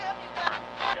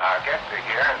Our guests are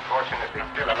here and fortunately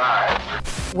still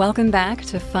alive. Welcome back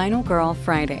to Final Girl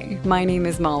Friday. My name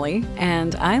is Molly,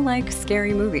 and I like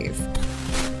scary movies.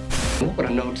 What would a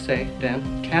note say,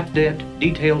 then? Cat dead,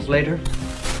 details later.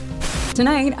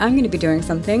 Tonight, I'm going to be doing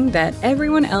something that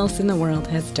everyone else in the world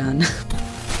has done.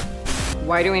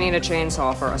 Why do we need a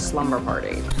chainsaw for a slumber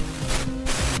party?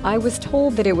 I was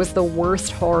told that it was the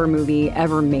worst horror movie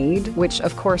ever made, which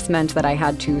of course meant that I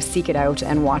had to seek it out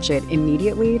and watch it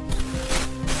immediately.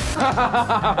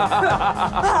 I'm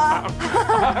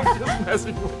just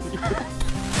messing with you.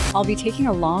 I'll be taking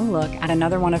a long look at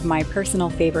another one of my personal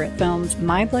favorite films,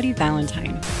 My Bloody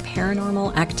Valentine,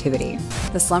 Paranormal Activity,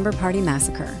 The Slumber Party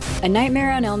Massacre, A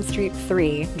Nightmare on Elm Street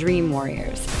 3, Dream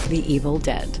Warriors, The Evil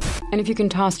Dead. And if you can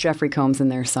toss Jeffrey Combs in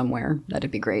there somewhere,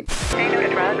 that'd be great. Stay no to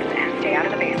drugs and stay out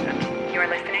of the basement.